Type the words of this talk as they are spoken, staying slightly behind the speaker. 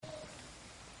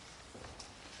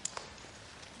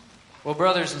Well,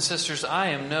 brothers and sisters, I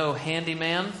am no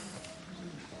handyman.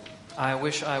 I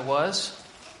wish I was.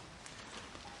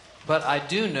 But I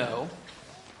do know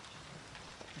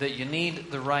that you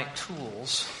need the right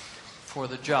tools for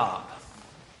the job.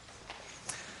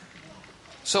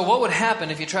 So what would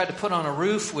happen if you tried to put on a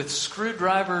roof with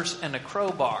screwdrivers and a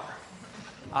crowbar?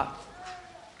 I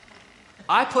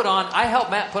helped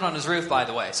Matt put on his roof, by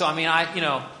the way. So,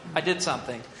 I did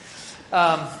something.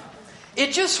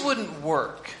 It just wouldn't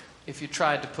work if you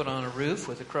tried to put on a roof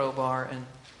with a crowbar and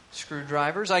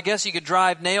screwdrivers. I guess you could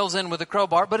drive nails in with a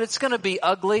crowbar, but it's going to be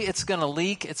ugly. It's going to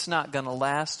leak. It's not going to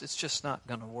last. It's just not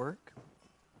going to work.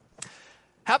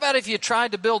 How about if you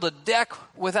tried to build a deck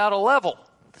without a level?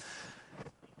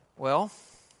 Well,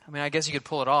 I guess you could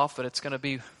pull it off, but it's going to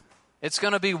be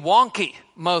wonky,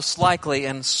 most likely,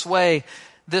 and sway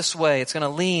this way. It's going to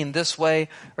lean this way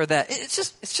or that.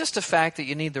 It's just a fact that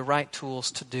you need the right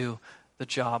tools to do the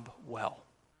job well.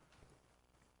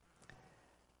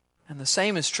 And the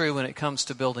same is true when it comes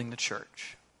to building the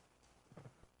church.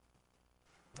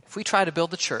 If we try to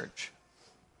build the church,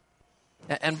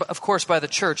 and of course by the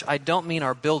church, I don't mean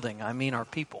our building, I mean our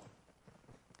people.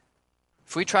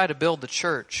 If we try to build the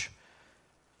church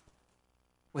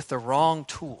with the wrong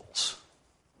tools,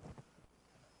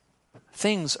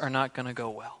 things are not going to go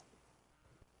well.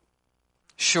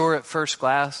 Sure, at first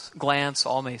glance,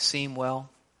 all may seem well.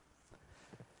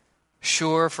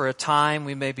 Sure, for a time,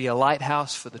 we may be a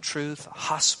lighthouse for the truth, a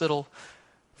hospital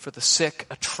for the sick,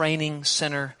 a training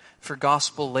center for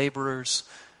gospel laborers.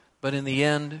 But in the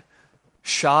end,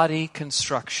 shoddy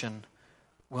construction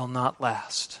will not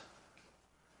last,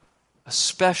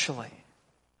 especially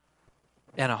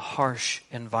in a harsh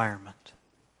environment.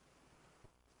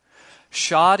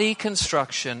 Shoddy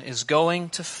construction is going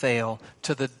to fail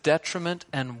to the detriment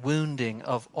and wounding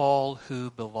of all who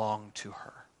belong to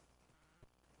her.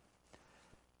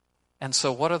 And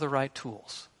so what are the right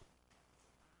tools?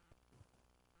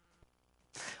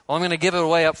 Well, I'm going to give it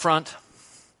away up front,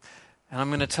 and I'm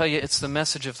going to tell you it's the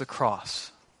message of the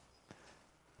cross.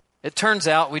 It turns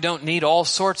out we don't need all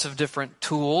sorts of different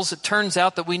tools. It turns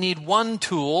out that we need one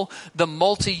tool, the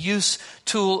multi-use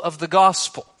tool of the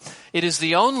gospel. It is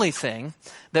the only thing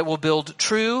that will build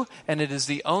true, and it is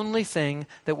the only thing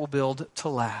that will build to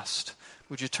last.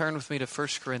 Would you turn with me to 1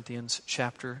 Corinthians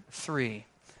chapter 3,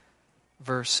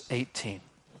 verse 18.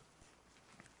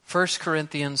 1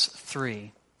 Corinthians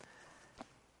 3,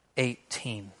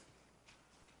 18.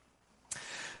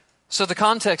 So the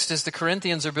context is the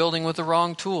Corinthians are building with the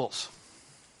wrong tools.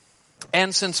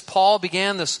 And since Paul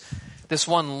began this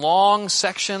one long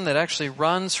section that actually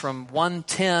runs from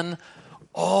 1:10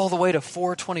 all the way to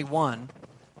 4:21,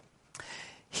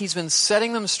 he's been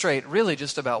setting them straight really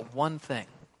just about one thing.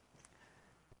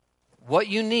 What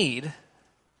you need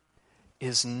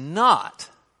is not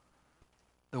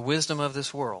the wisdom of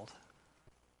this world.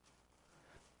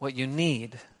 What you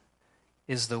need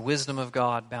is the wisdom of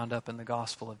God bound up in the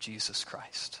gospel of Jesus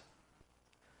Christ.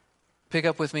 Pick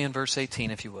up with me in verse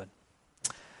 18 if you would.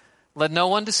 Let no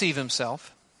one deceive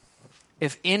himself.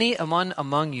 If any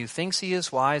among you thinks he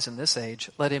is wise in this age,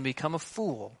 let him become a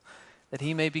fool, that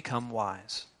he may become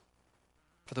wise.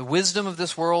 For the wisdom of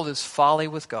this world is folly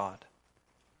with God.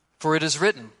 For it is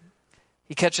written,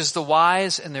 He catches the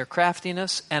wise in their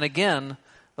craftiness, and again,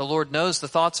 the Lord knows the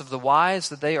thoughts of the wise,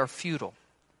 that they are futile.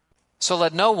 So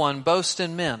let no one boast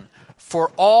in men,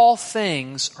 for all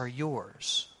things are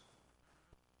yours.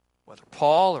 Whether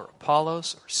Paul or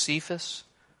Apollos or Cephas,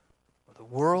 or the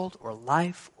world or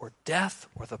life or death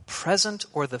or the present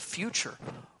or the future,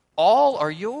 all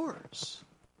are yours.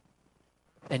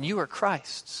 And you are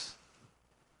Christ's,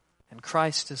 and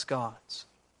Christ is God's.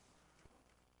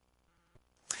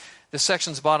 This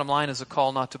section's bottom line is a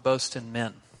call not to boast in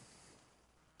men.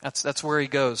 That's where he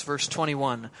goes. Verse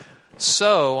 21.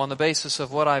 So, on the basis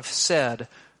of what I've said,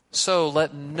 so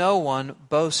let no one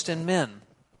boast in men.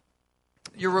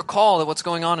 You recall that what's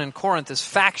going on in Corinth is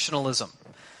factionalism.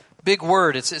 Big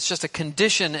word. It's just a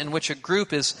condition in which a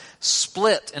group is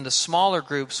split into smaller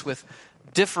groups with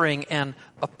differing and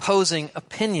opposing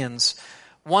opinions.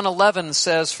 1:11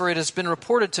 says, For it has been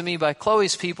reported to me by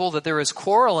Chloe's people that there is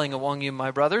quarreling among you, my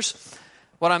brothers.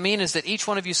 What I mean is that each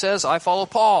one of you says, I follow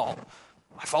Paul,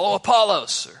 I follow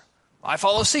Apollos, or I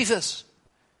follow Cephas.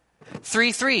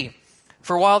 3:3,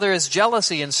 For while there is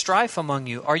jealousy and strife among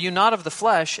you, are you not of the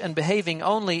flesh and behaving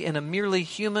only in a merely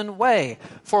human way?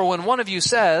 For when one of you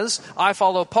says, I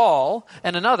follow Paul,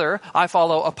 and another, I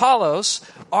follow Apollos,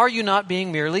 are you not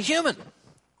being merely human?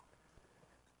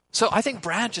 So I think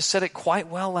Brad just said it quite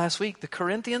well last week. The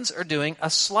Corinthians are doing a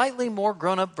slightly more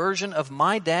grown-up version of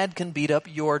my dad can beat up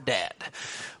your dad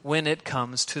when it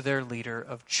comes to their leader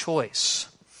of choice.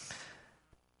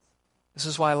 This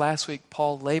is why last week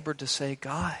Paul labored to say,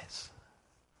 guys,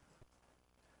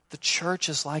 the church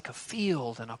is like a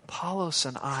field, and Apollos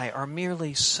and I are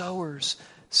merely sowers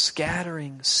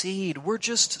scattering seed. We're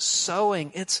just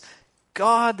sowing. It's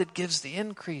God that gives the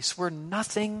increase. We're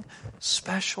nothing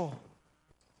special.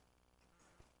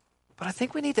 But I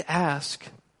think we need to ask,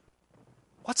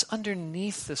 what's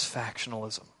underneath this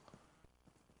factionalism?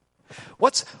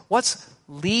 What's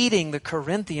leading the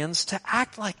Corinthians to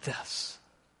act like this?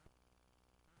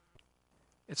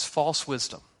 It's false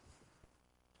wisdom.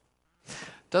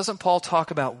 Doesn't Paul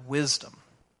talk about wisdom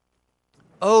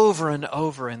over and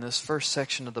over in this first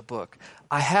section of the book?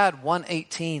 I had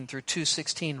 1:18 through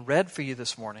 2:16 read for you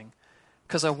this morning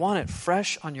because I want it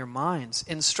fresh on your minds.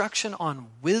 Instruction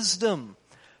on wisdom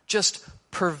just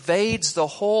pervades the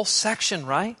whole section,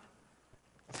 right?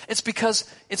 It's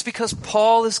because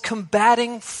Paul is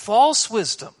combating false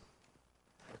wisdom.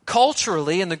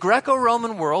 Culturally, in the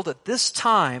Greco-Roman world at this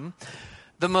time,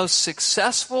 the most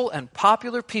successful and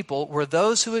popular people were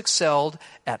those who excelled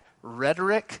at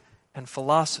rhetoric and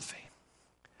philosophy.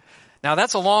 Now,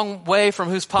 that's a long way from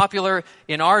who's popular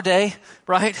in our day,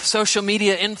 right? Social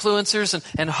media influencers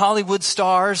and Hollywood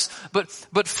stars.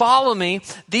 But follow me.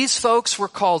 These folks were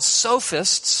called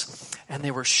sophists, and they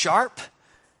were sharp,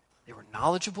 they were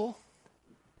knowledgeable,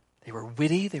 they were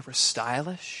witty, they were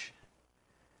stylish.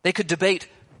 They could debate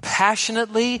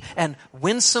passionately and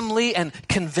winsomely and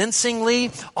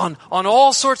convincingly on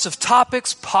all sorts of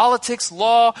topics: politics,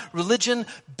 law, religion,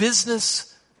 business.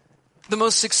 The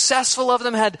most successful of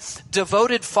them had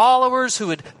devoted followers who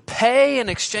would pay in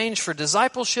exchange for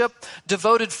discipleship,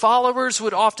 devoted followers who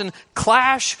would often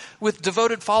clash with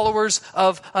devoted followers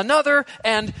of another,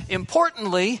 and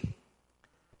importantly,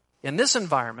 in this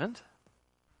environment,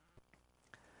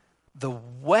 the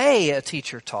way a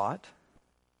teacher taught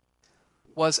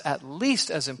was at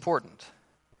least as important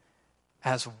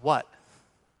as what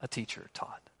a teacher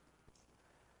taught.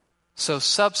 So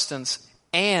substance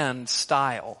and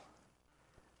style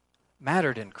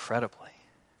mattered incredibly.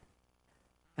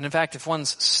 And in fact, if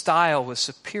one's style was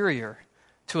superior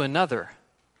to another,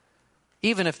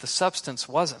 even if the substance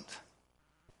wasn't,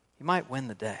 you might win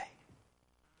the day.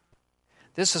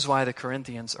 This is why the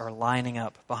Corinthians are lining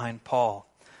up behind Paul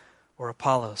or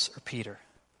Apollos or Peter,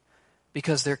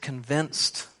 because they're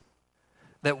convinced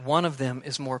that one of them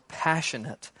is more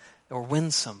passionate or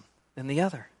winsome than the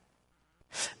other.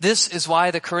 This is why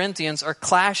the Corinthians are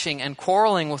clashing and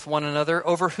quarreling with one another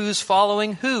over who's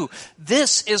following who.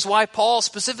 This is why Paul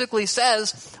specifically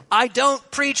says, I don't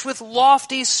preach with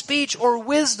lofty speech or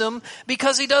wisdom,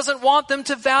 because he doesn't want them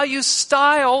to value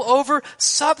style over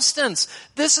substance.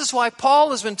 This is why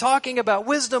Paul has been talking about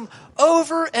wisdom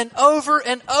over and over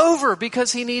and over,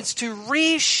 because he needs to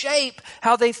reshape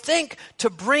how they think to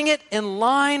bring it in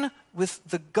line with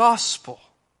the gospel.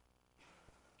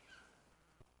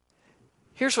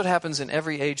 Here's what happens in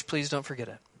every age. Please don't forget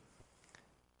it.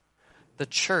 The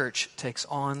church takes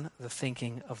on the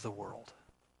thinking of the world.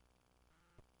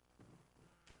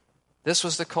 This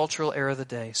was the cultural era of the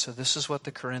day, so this is what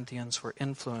the Corinthians were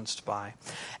influenced by.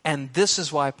 And this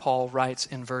is why Paul writes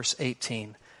in verse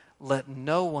 18, let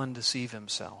no one deceive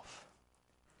himself.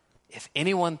 If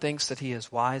anyone thinks that he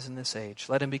is wise in this age,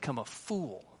 let him become a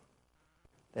fool,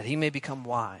 that he may become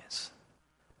wise.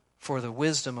 For the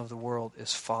wisdom of the world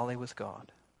is folly with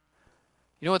God.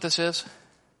 You know what this is?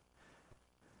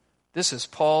 This is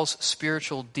Paul's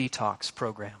spiritual detox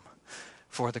program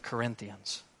for the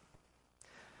Corinthians.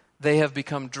 They have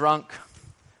become drunk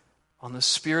on the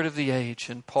spirit of the age,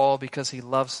 and Paul, because he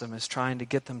loves them, is trying to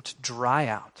get them to dry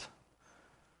out.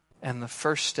 And the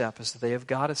first step is that they have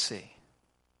got to see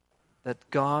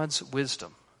that God's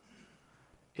wisdom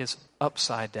is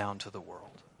upside down to the world.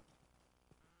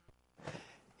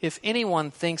 If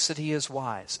anyone thinks that he is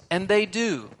wise, and they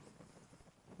do,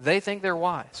 they think they're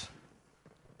wise,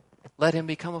 let him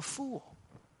become a fool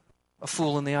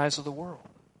in the eyes of the world,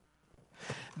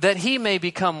 that he may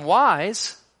become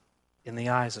wise in the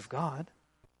eyes of God.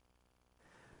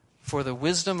 For the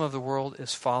wisdom of the world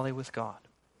is folly with God.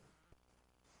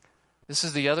 This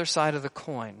is the other side of the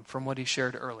coin from what he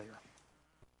shared earlier.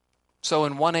 So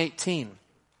in 1:18,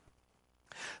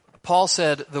 Paul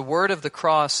said, the word of the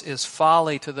cross is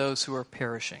folly to those who are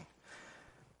perishing.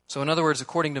 So in other words,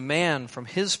 according to man, from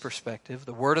his perspective,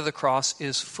 the word of the cross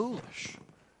is foolish.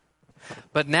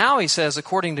 But now he says,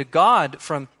 according to God,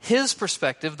 from his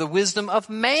perspective, the wisdom of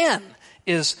man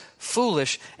is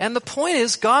foolish. And the point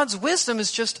is, God's wisdom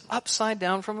is just upside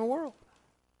down from the world.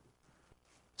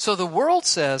 So the world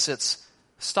says it's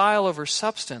style over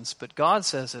substance, but God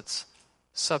says it's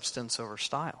substance over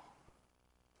style.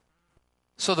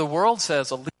 So the world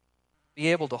says a leader be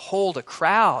able to hold a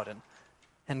crowd,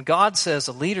 and God says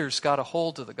a leader's got to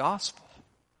hold to the gospel.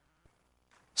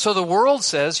 So the world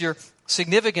says your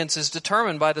significance is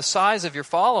determined by the size of your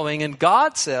following, and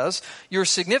God says your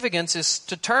significance is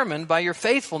determined by your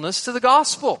faithfulness to the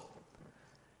gospel.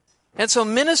 And so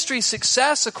ministry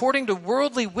success according to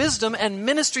worldly wisdom and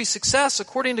ministry success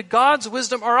according to God's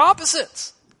wisdom are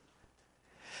opposites.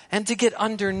 And to get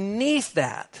underneath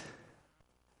that,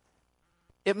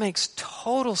 it makes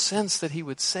total sense that he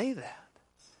would say that.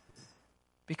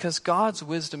 Because God's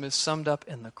wisdom is summed up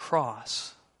in the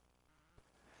cross,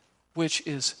 which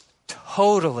is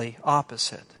totally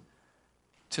opposite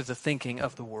to the thinking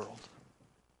of the world.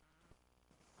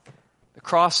 The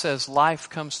cross says life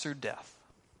comes through death.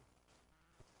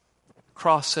 The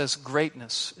cross says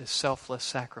greatness is selfless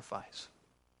sacrifice.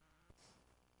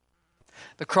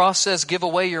 The cross says give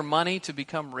away your money to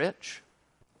become rich.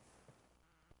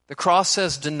 The cross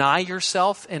says deny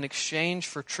yourself in exchange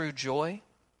for true joy.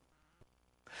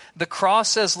 The cross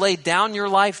says lay down your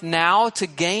life now to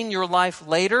gain your life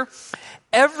later.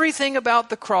 Everything about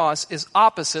the cross is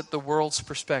opposite the world's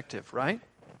perspective, right?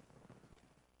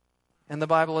 And the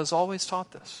Bible has always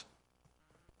taught this.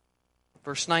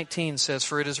 Verse 19 says,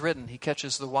 for it is written, he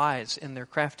catches the wise in their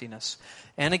craftiness.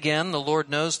 And again, the Lord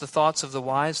knows the thoughts of the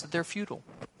wise, that they're futile.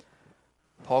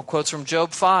 Paul quotes from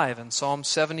Job 5 and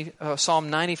Psalm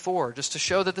 94, just to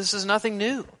show that this is nothing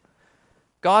new.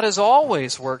 God has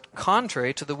always worked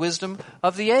contrary to the wisdom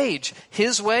of the age.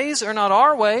 His ways are not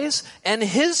our ways, and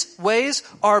His ways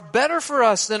are better for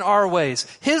us than our ways.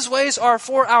 His ways are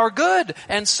for our good.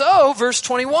 And so, verse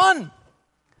 21,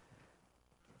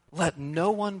 let no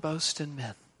one boast in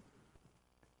men.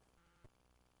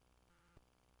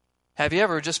 Have you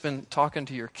ever just been talking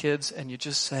to your kids and you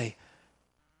just say,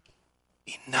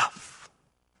 enough.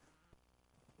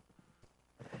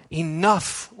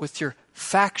 Enough with your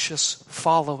factious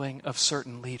following of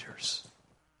certain leaders.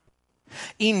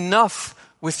 Enough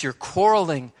with your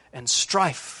quarreling and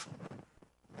strife.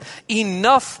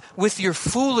 Enough with your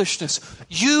foolishness.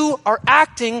 You are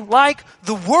acting like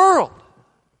the world.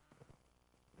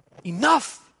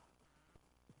 Enough.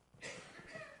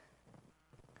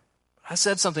 I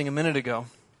said something a minute ago,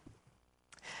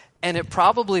 and it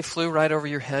probably flew right over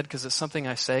your head because it's something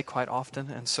I say quite often.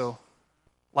 And so,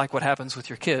 like what happens with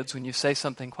your kids, when you say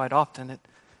something quite often,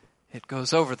 it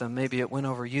goes over them. Maybe it went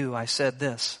over you. I said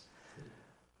this.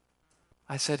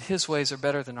 I said, His ways are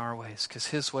better than our ways because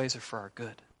His ways are for our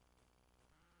good.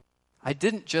 I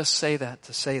didn't just say that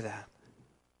to say that.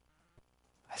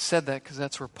 I said that because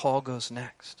that's where Paul goes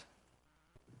next.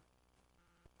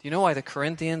 Do you know why the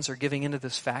Corinthians are giving into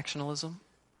this factionalism?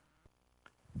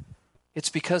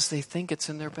 It's because they think it's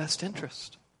in their best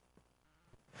interest.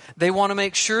 They want to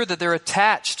make sure that they're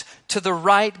attached to the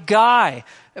right guy,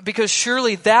 because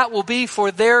surely that will be for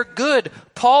their good.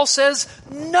 Paul says,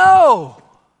 no,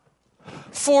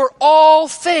 for all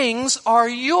things are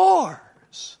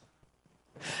yours.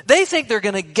 They think they're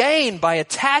going to gain by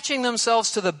attaching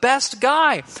themselves to the best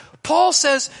guy. Paul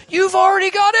says, you've already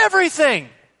got everything.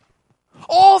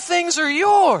 All things are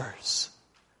yours.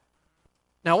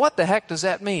 Now, what the heck does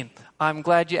that mean? I'm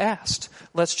glad you asked.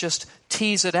 Let's just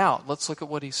tease it out. Let's look at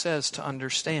what he says to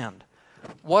understand.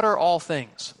 What are all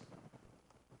things?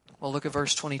 Well, look at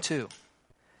verse 22.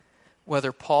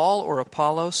 Whether Paul or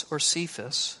Apollos or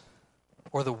Cephas,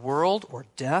 or the world or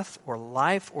death or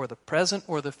life or the present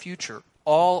or the future,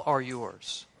 all are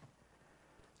yours.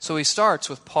 So he starts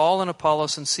with Paul and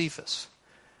Apollos and Cephas.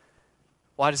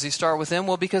 Why does he start with them?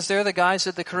 Well, because they're the guys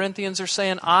that the Corinthians are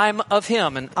saying, I'm of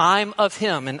him, and I'm of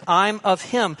him, and I'm of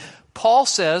him. Paul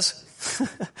says,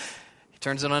 he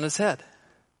turns it on his head.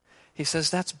 He says,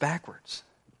 that's backwards.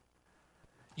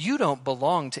 You don't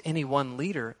belong to any one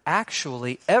leader.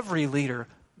 Actually, every leader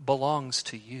belongs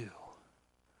to you,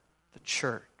 the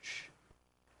church.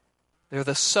 They're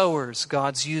the sowers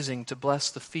God's using to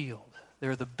bless the field.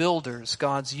 They're the builders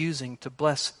God's using to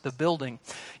bless the building.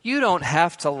 You don't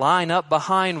have to line up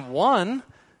behind one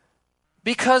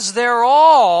because they're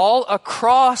all a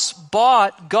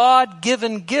cross-bought,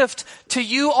 God-given gift to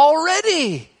you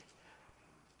already.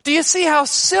 Do you see how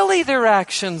silly their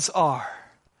actions are?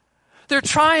 They're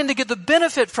trying to get the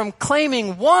benefit from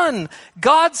claiming one.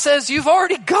 God says you've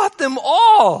already got them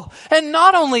all. And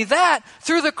not only that,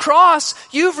 through the cross,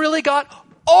 you've really got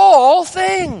all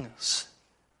things.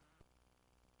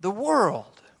 The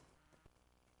world,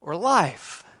 or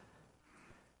life,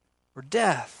 or or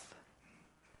death,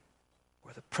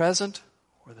 or the present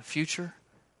or the future,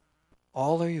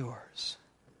 all are yours.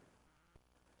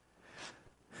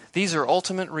 These are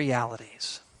ultimate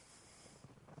realities.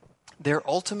 They're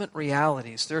ultimate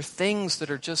realities. They're things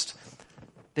that are just,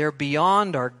 they're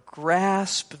beyond our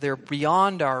grasp. They're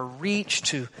beyond our reach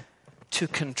to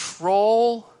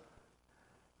control.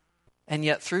 And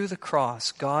yet through the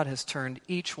cross, God has turned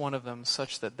each one of them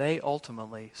such that they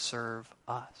ultimately serve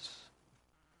us.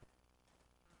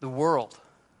 The world,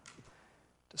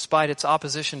 despite its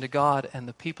opposition to God and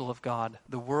the people of God,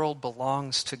 the world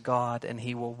belongs to God, and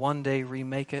He will one day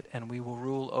remake it, and we will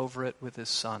rule over it with His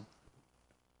Son.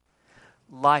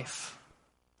 Life.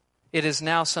 It is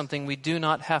now something we do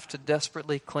not have to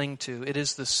desperately cling to. It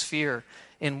is the sphere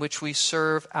in which we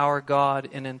serve our God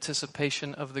in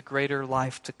anticipation of the greater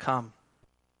life to come.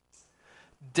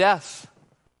 Death,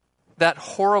 that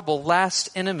horrible last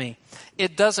enemy,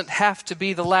 it doesn't have to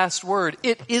be the last word.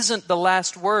 It isn't the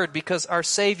last word because our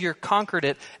Savior conquered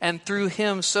it, and through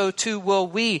Him so too will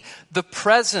we. The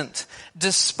present,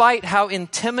 despite how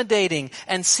intimidating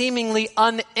and seemingly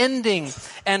unending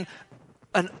and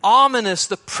ominous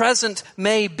the present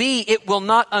may be, it will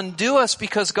not undo us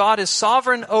because God is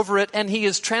sovereign over it and He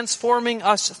is transforming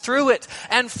us through it.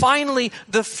 And finally,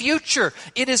 the future.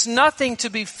 It is nothing to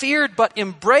be feared but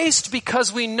embraced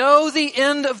because we know the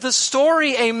end of the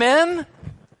story. Amen?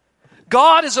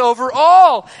 God is over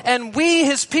all, and we,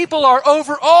 His people, are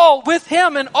over all with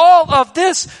Him, and all of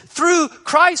this through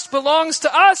Christ belongs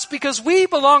to us because we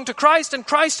belong to Christ and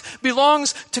Christ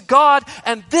belongs to God,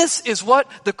 and this is what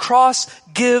the cross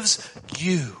gives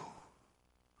you.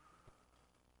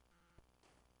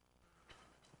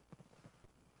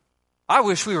 I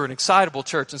wish we were an excitable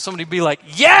church and somebody would be like,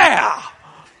 yeah!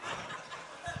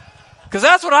 Because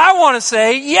that's what I want to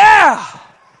say, yeah!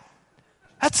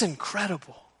 That's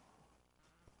incredible.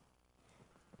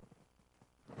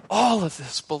 All of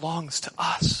this belongs to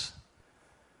us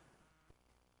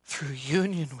through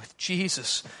union with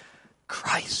Jesus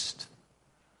Christ.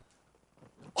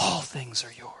 All things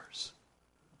are yours.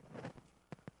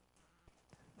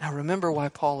 Now remember why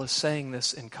Paul is saying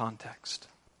this in context.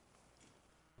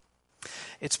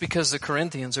 It's because the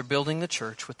Corinthians are building the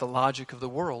church with the logic of the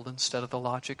world instead of the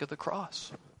logic of the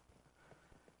cross.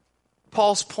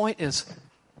 Paul's point is,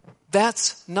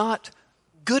 that's not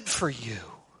good for you.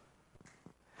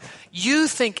 You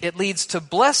think it leads to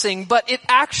blessing, but it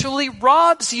actually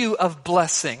robs you of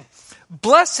blessing.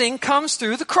 Blessing comes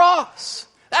through the cross.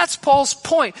 That's Paul's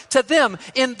point to them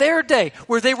in their day,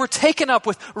 where they were taken up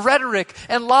with rhetoric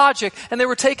and logic, and they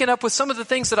were taken up with some of the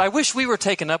things that I wish we were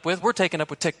taken up with. We're taken up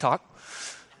with TikTok.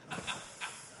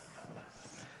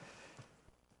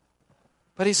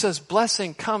 But he says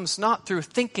blessing comes not through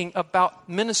thinking about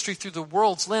ministry through the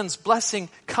world's lens. Blessing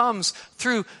comes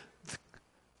through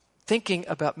thinking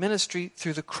about ministry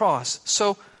through the cross.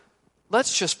 So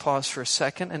let's just pause for a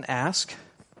second and ask,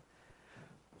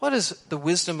 what does the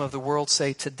wisdom of the world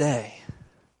say today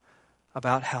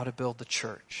about how to build the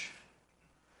church?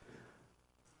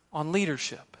 On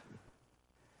leadership.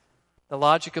 The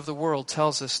logic of the world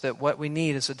tells us that what we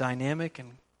need is a dynamic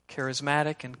and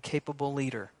charismatic and capable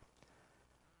leader.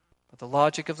 But the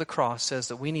logic of the cross says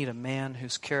that we need a man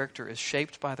whose character is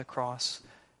shaped by the cross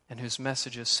and whose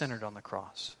message is centered on the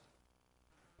cross.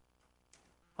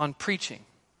 On preaching,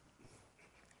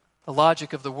 the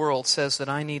logic of the world says that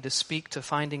I need to speak to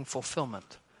finding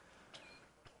fulfillment,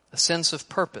 a sense of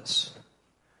purpose,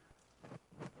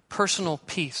 personal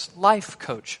peace, life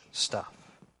coach stuff.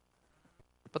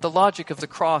 But the logic of the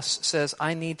cross says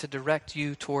I need to direct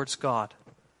you towards God.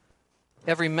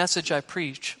 Every message I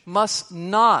preach must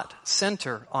not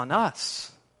center on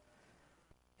us.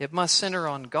 It must center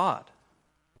on God,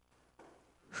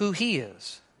 who He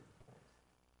is,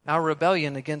 our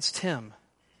rebellion against Him,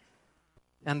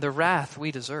 and the wrath we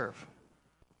deserve.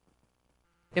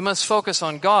 It must focus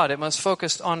on God. It must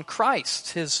focus on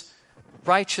Christ, His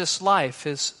righteous life,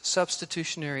 His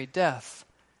substitutionary death,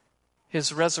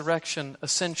 His resurrection,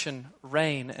 ascension,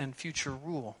 reign, and future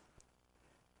rule.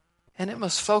 And it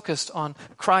must focus on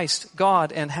Christ,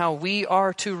 God, and how we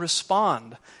are to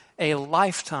respond, a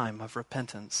lifetime of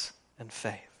repentance and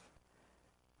faith.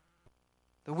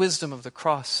 The wisdom of the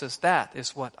cross says that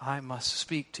is what I must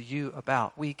speak to you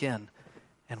about week in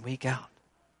and week out.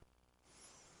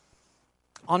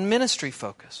 On ministry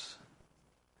focus,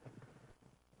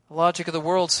 the logic of the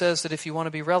world says that if you want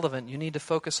to be relevant, you need to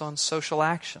focus on social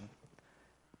action,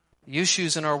 the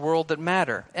issues in our world that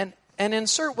matter, and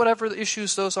insert whatever the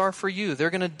issues those are for you. They're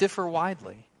going to differ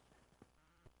widely.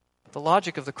 But the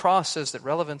logic of the cross says that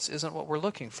relevance isn't what we're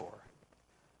looking for.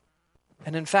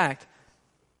 And in fact,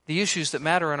 The issues that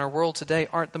matter in our world today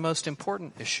aren't the most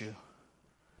important issue.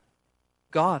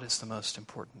 God is the most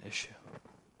important issue.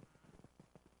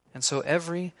 And so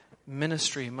every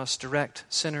ministry must direct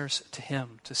sinners to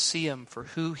Him, to see Him for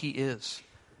who He is,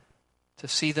 to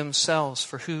see themselves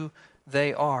for who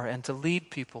they are, and to lead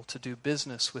people to do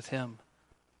business with Him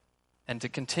and to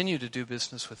continue to do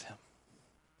business with Him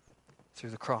through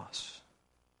the cross.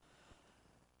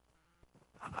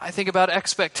 I think about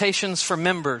expectations for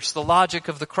members. The logic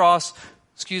of the cross,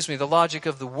 the logic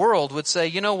of the world would say,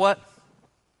 you know what?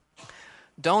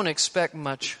 Don't expect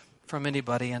much from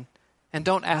anybody and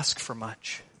don't ask for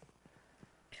much.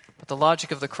 But the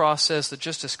logic of the cross says that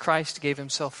just as Christ gave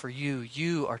Himself for you,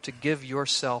 you are to give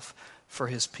yourself for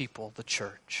His people, the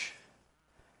church.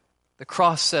 The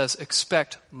cross says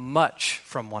expect much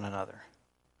from one another,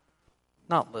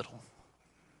 not little.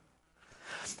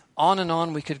 On and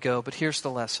on we could go, but here's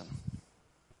the lesson.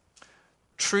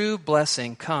 True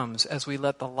blessing comes as we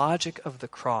let the logic of the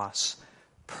cross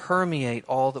permeate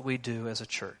all that we do as a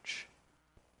church.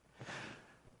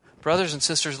 Brothers and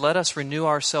sisters, let us renew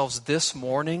ourselves this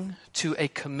morning to a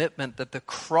commitment that the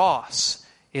cross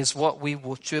is what we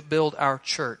will build our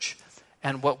church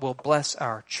and what will bless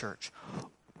our church.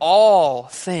 All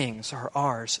things are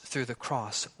ours through the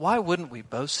cross. Why wouldn't we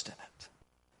boast in it?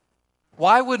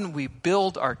 Why wouldn't we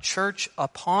build our church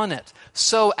upon it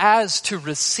so as to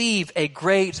receive a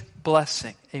great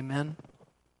blessing? Amen?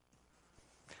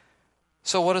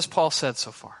 So what has Paul said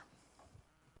so far?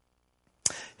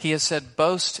 He has said,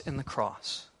 boast in the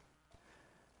cross.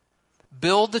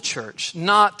 Build the church,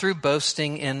 not through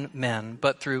boasting in men,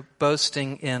 but through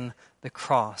boasting in the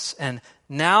cross. And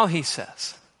now he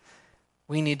says,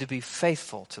 we need to be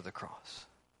faithful to the cross.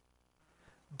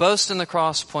 Boast in the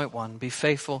cross, point 1. Be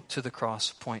faithful to the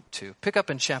cross, point 2. Pick up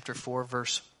in chapter 4,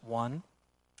 verse 1.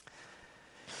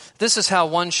 This is how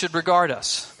one should regard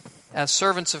us, as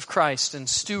servants of Christ and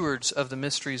stewards of the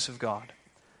mysteries of God.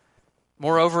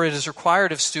 Moreover, it is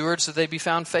required of stewards that they be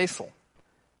found faithful.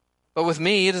 But with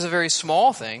me, it is a very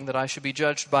small thing that I should be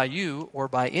judged by you or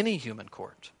by any human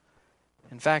court.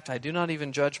 In fact, I do not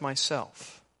even judge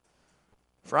myself.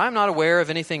 For I am not aware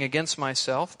of anything against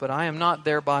myself, but I am not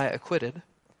thereby acquitted.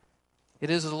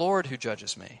 It is the Lord who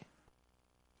judges me.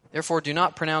 Therefore, do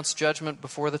not pronounce judgment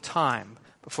before the time,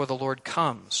 before the Lord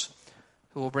comes,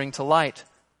 who will bring to light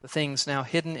the things now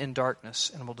hidden in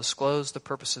darkness and will disclose the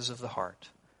purposes of the heart.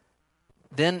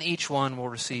 Then each one will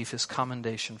receive his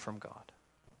commendation from God.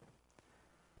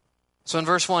 So in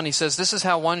verse 1 he says, this is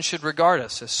how one should regard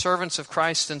us as servants of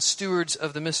Christ and stewards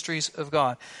of the mysteries of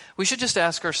God. We should just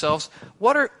ask ourselves,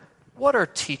 what are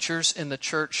teachers in the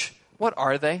church? What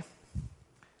are they?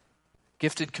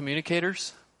 Gifted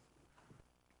communicators?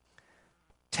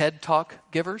 TED Talk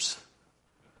givers?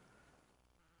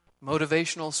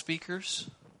 Motivational speakers?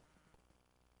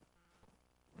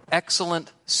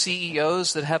 Excellent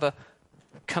CEOs that have a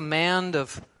command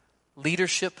of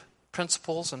leadership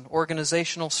principles and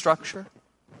organizational structure?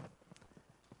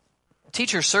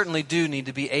 Teachers certainly do need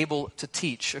to be able to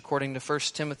teach, according to 1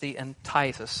 Timothy and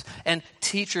Titus. And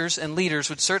teachers and leaders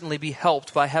would certainly be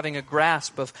helped by having a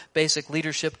grasp of basic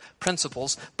leadership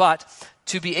principles. But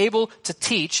to be able to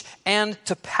teach and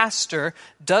to pastor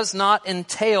does not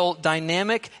entail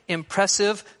dynamic,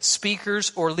 impressive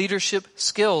speakers or leadership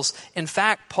skills. In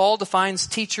fact, Paul defines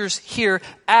teachers here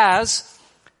as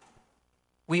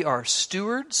we are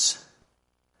stewards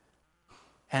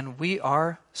and we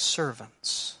are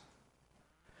servants.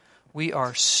 We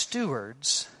are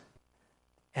stewards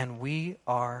and we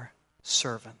are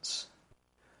servants.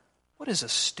 What is a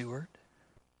steward?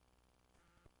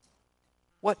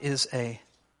 What is a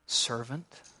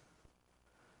servant?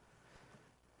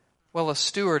 Well, a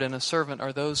steward and a servant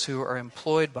are those who are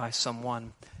employed by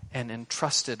someone and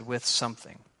entrusted with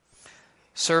something.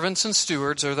 Servants and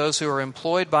stewards are those who are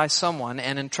employed by someone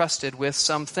and entrusted with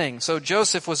something. So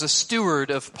Joseph was a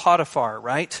steward of Potiphar,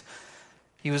 right?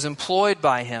 He was employed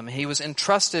by him. He was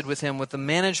entrusted with him with the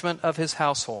management of his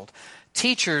household.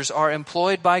 Teachers are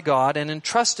employed by God and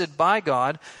entrusted by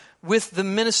God with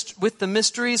the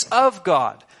mysteries of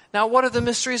God. Now, what are the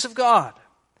mysteries of God?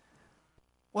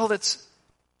 Well, it's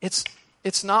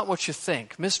not what you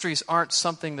think. Mysteries aren't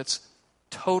something that's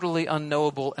totally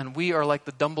unknowable, and we are like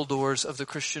the Dumbledores of the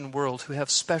Christian world who have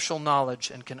special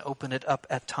knowledge and can open it up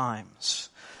at times.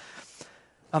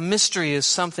 A mystery is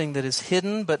something that is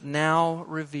hidden but now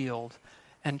revealed.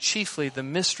 And chiefly, the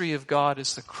mystery of God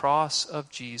is the cross of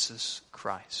Jesus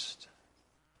Christ.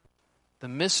 The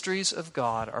mysteries of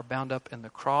God are bound up in the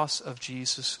cross of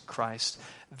Jesus Christ.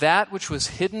 That which was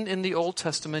hidden in the Old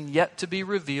Testament, yet to be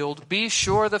revealed. Be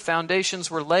sure the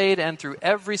foundations were laid, and through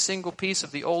every single piece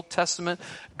of the Old Testament,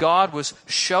 God was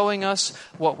showing us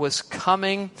what was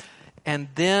coming. And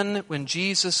then when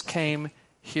Jesus came,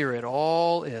 here it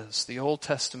all is, the Old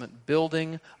Testament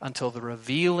building until the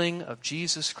revealing of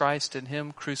Jesus Christ and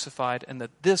Him crucified, and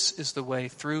that this is the way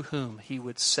through whom He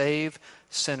would save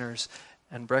sinners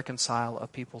and reconcile a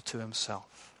people to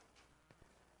Himself.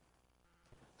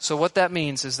 So what that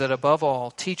means is that above all,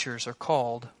 teachers are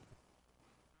called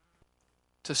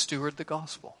to steward the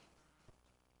gospel,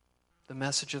 the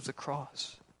message of the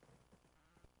cross.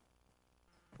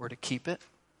 We're to keep it.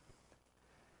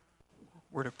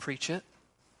 We're to preach it.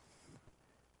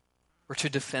 We're to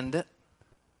defend it.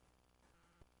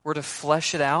 We're to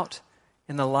flesh it out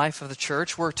in the life of the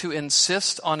church. We're to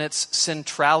insist on its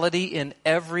centrality in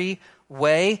every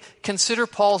way. Consider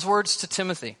Paul's words to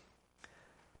Timothy.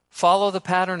 Follow the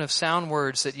pattern of sound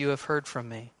words that you have heard from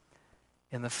me,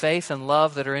 in the faith and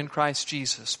love that are in Christ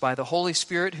Jesus. By the Holy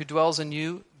Spirit who dwells in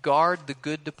you, guard the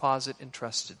good deposit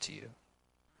entrusted to you.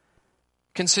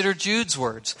 Consider Jude's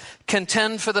words.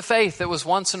 Contend for the faith that was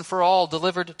once and for all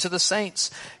delivered to the saints.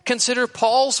 Consider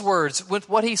Paul's words with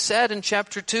what he said in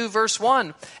chapter 2, verse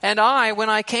 1. And I, when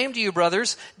I came to you,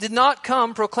 brothers, did not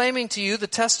come proclaiming to you the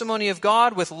testimony of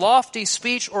God with lofty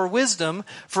speech or wisdom,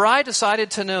 for I decided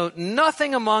to know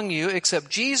nothing among you except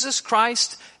Jesus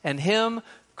Christ and Him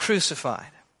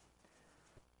crucified.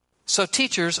 So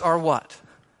teachers are what?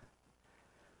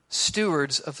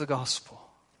 Stewards of the gospel.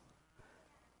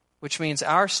 Which means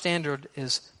our standard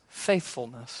is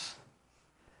faithfulness,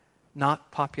 not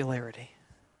popularity.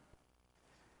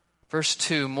 Verse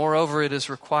 2, moreover, it is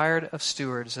required of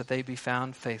stewards that they be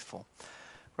found faithful.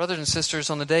 Brothers and sisters,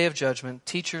 on the day of judgment,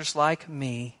 teachers like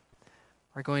me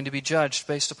are going to be judged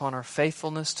based upon our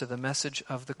faithfulness to the message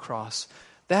of the cross.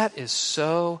 That is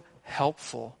so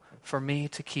helpful for me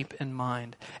to keep in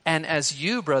mind. And as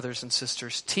you, brothers and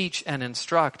sisters, teach and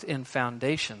instruct in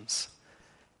foundations,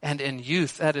 and in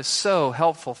youth, that is so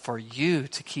helpful for you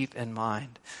to keep in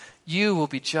mind. You will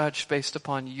be judged based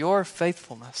upon your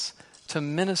faithfulness to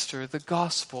minister the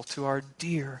gospel to our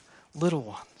dear little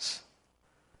ones.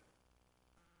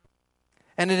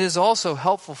 And it is also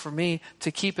helpful for me to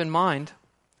keep in mind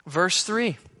verse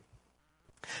 3.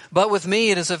 But with me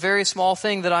it is a very small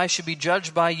thing that I should be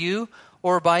judged by you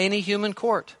or by any human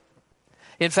court.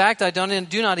 In fact, I do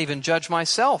not even judge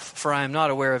myself, for I am not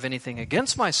aware of anything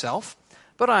against myself,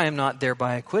 but I am not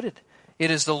thereby acquitted.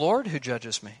 It is the Lord who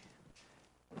judges me.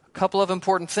 A couple of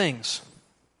important things.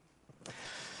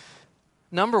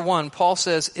 Number one, Paul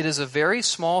says, it is a very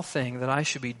small thing that I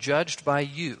should be judged by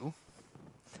you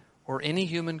or any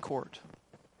human court.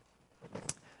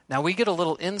 Now we get a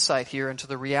little insight here into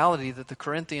the reality that the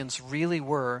Corinthians really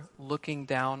were looking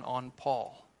down on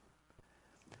Paul.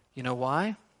 You know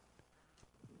why?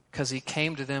 Because he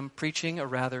came to them preaching a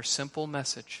rather simple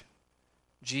message.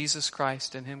 Jesus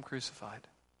Christ and Him crucified.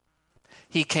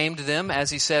 He came to them,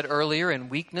 as he said earlier, in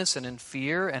weakness and in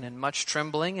fear and in much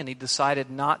trembling, and he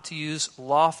decided not to use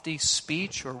lofty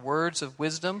speech or words of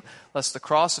wisdom, lest the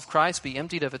cross of Christ be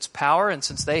emptied of its power. And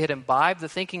since they had imbibed the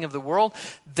thinking of the world,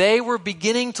 they were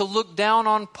beginning to look down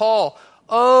on Paul.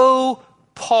 Oh,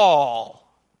 Paul.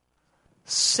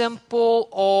 Simple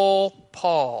old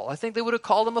Paul. I think they would have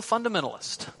called him a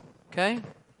fundamentalist. Okay?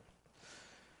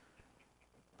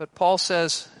 But Paul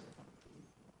says,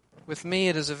 with me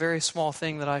it is a very small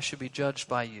thing that I should be judged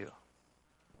by you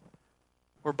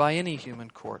or by any human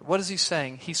court. What is he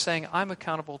saying? He's saying, I'm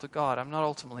accountable to God. I'm not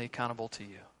ultimately accountable to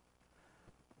you.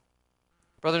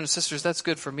 Brothers and sisters, that's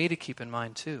good for me to keep in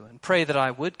mind too, and pray that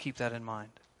I would keep that in mind.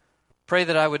 Pray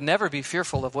that I would never be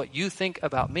fearful of what you think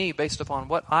about me based upon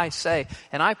what I say.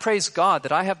 And I praise God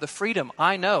that I have the freedom.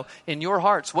 I know in your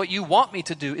hearts what you want me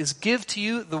to do is give to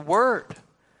you the word.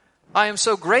 I am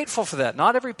so grateful for that.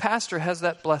 Not every pastor has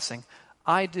that blessing.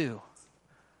 I do.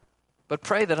 But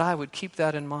pray that I would keep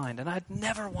that in mind. And I'd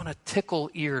never want to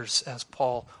tickle ears, as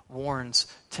Paul warns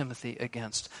Timothy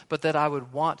against, but that I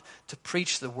would want to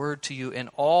preach the word to you in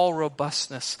all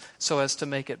robustness so as to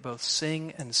make it both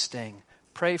sing and sting.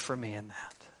 Pray for me in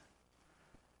that.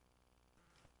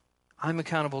 I'm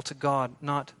accountable to God,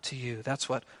 not to you. That's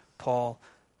what Paul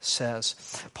says.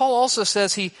 Paul also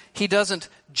says he doesn't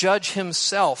judge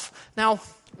himself. Now,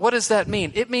 what does that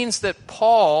mean? It means that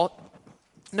Paul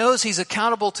knows he's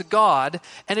accountable to God,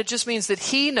 and it just means that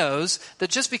he knows that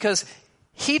just because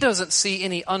he doesn't see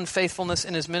any unfaithfulness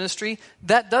in his ministry,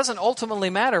 that doesn't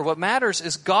ultimately matter. What matters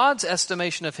is God's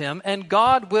estimation of him, and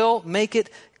God will make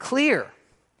it clear.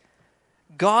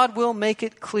 God will make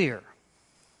it clear.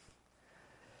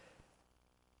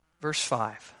 Verse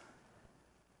 5.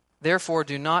 Therefore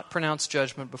do not pronounce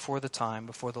judgment before the time,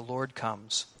 before the Lord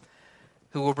comes,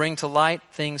 who will bring to light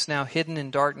things now hidden in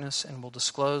darkness and will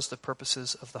disclose the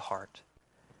purposes of the heart.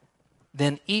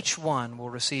 Then each one will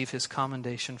receive his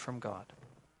commendation from God.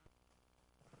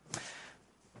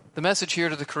 The message here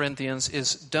to the Corinthians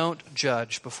is don't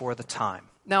judge before the time.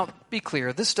 Now, be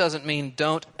clear, this doesn't mean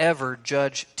don't ever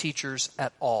judge teachers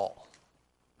at all.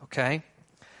 Okay?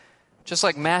 Just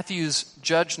like Matthew's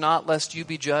 "judge not lest you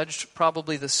be judged,"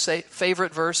 probably the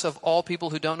favorite verse of all people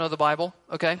who don't know the Bible.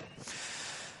 Okay?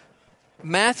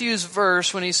 Matthew's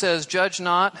verse, when he says, "Judge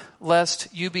not lest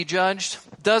you be judged,"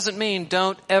 doesn't mean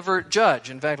don't ever judge.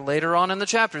 In fact, later on in the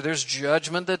chapter, there's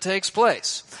judgment that takes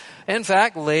place. In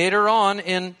fact, later on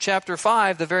in chapter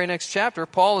 5, the very next chapter,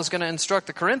 Paul is going to instruct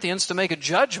the Corinthians to make a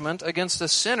judgment against a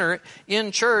sinner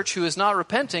in church who is not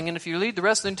repenting. And if you read the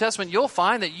rest of the New Testament, you'll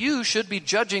find that you should be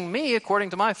judging me according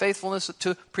to my faithfulness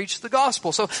to preach the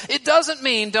gospel. So it doesn't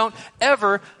mean don't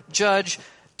ever judge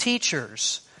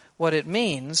teachers. What it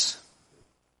means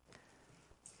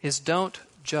is don't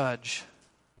judge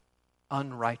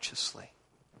unrighteously.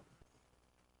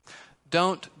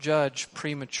 Don't judge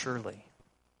prematurely.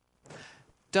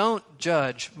 Don't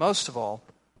judge, most of all,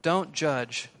 don't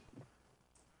judge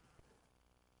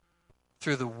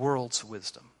through the world's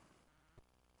wisdom.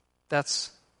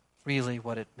 That's really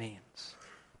what it means.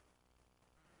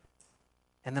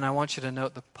 And then I want you to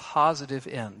note the positive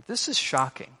end. This is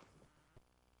shocking.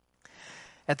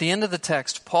 At the end of the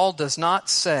text, Paul does not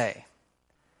say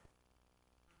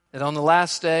that on the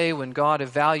last day when God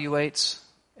evaluates,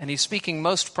 and he's speaking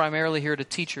most primarily here to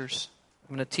teachers.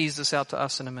 I'm going to tease this out to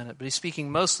us in a minute, but he's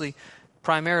speaking firstly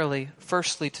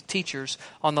to teachers.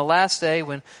 On the last day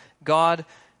when God,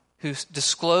 who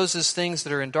discloses things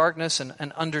that are in darkness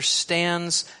and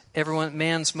understands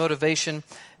man's motivation,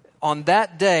 on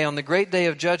that day, on the great day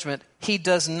of judgment, he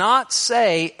does not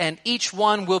say, "and each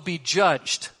one will be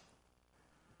judged."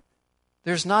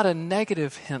 There's not a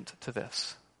negative hint to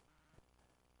this.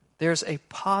 There's a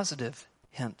positive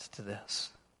hint to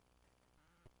this.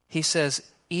 He says,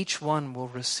 each one will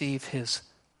receive his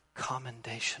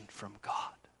commendation from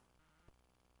God.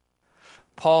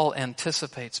 Paul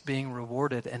anticipates being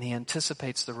rewarded, and he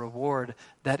anticipates the reward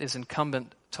that is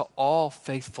incumbent to all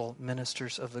faithful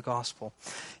ministers of the gospel.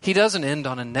 He doesn't end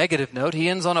on a negative note. He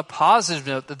ends on a positive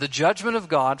note that the judgment of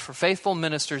God for faithful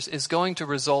ministers is going to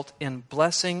result in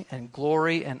blessing and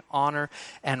glory and honor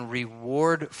and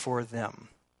reward for them.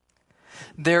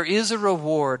 There is a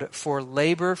reward for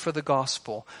labor for the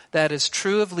gospel. That is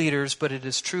true of leaders, but it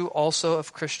is true also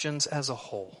of Christians as a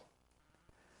whole.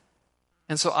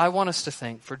 And so I want us to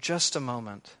think for just a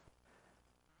moment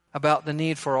about the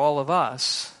need for all of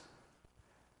us.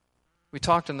 We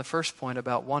talked in the first point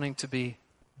about wanting to be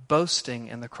boasting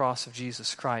in the cross of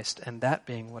Jesus Christ, and that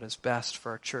being what is best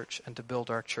for our church and to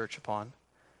build our church upon.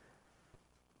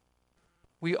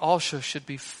 We also should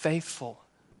be faithful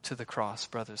to the cross,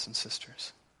 brothers and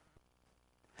sisters.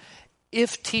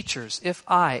 If teachers, if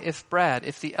Brad,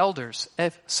 if the elders,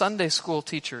 if Sunday school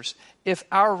teachers, if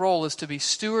our role is to be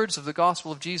stewards of the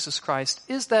gospel of Jesus Christ,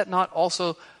 is that not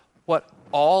also what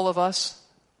all of us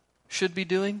should be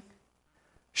doing?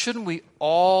 Shouldn't we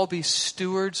all be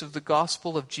stewards of the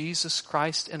gospel of Jesus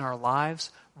Christ in our lives,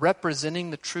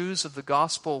 representing the truths of the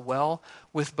gospel well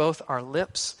with both our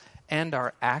lips and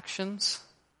our actions?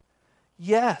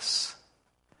 Yes.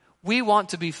 We want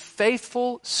to be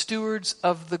faithful stewards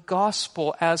of the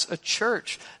gospel as a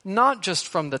church, not just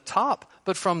from the top,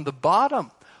 but from the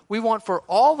bottom. We want for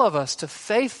all of us to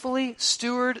faithfully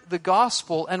steward the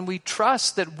gospel, and we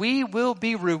trust that we will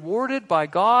be rewarded by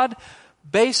God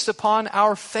based upon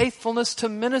our faithfulness to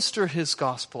minister His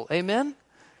gospel. Amen?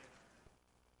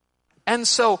 And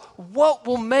so, what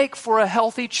will make for a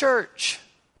healthy church?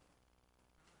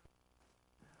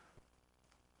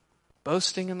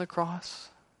 Boasting in the cross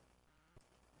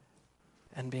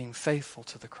and being faithful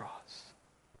to the cross.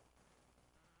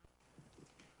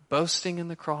 Boasting in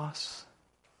the cross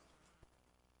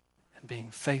and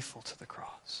being faithful to the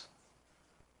cross.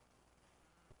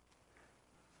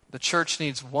 The church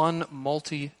needs one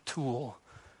multi-tool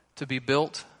to be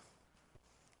built,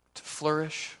 to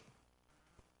flourish,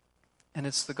 and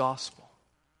it's the gospel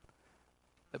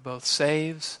that both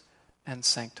saves and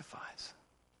sanctifies.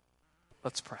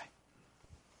 Let's pray.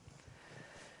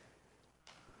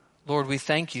 Lord, we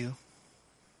thank you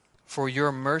for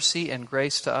your mercy and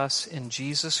grace to us in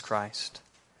Jesus Christ.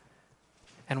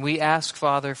 And we ask,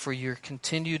 Father, for your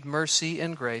continued mercy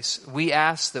and grace. We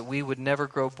ask that we would never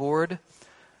grow bored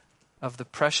of the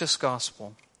precious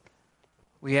gospel.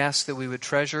 We ask that we would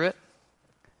treasure it,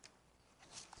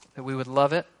 that we would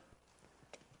love it,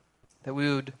 that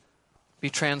we would be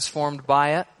transformed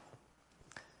by it,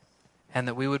 and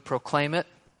that we would proclaim it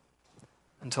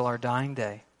until our dying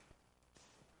day.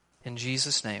 In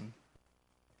Jesus' name,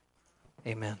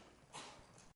 amen.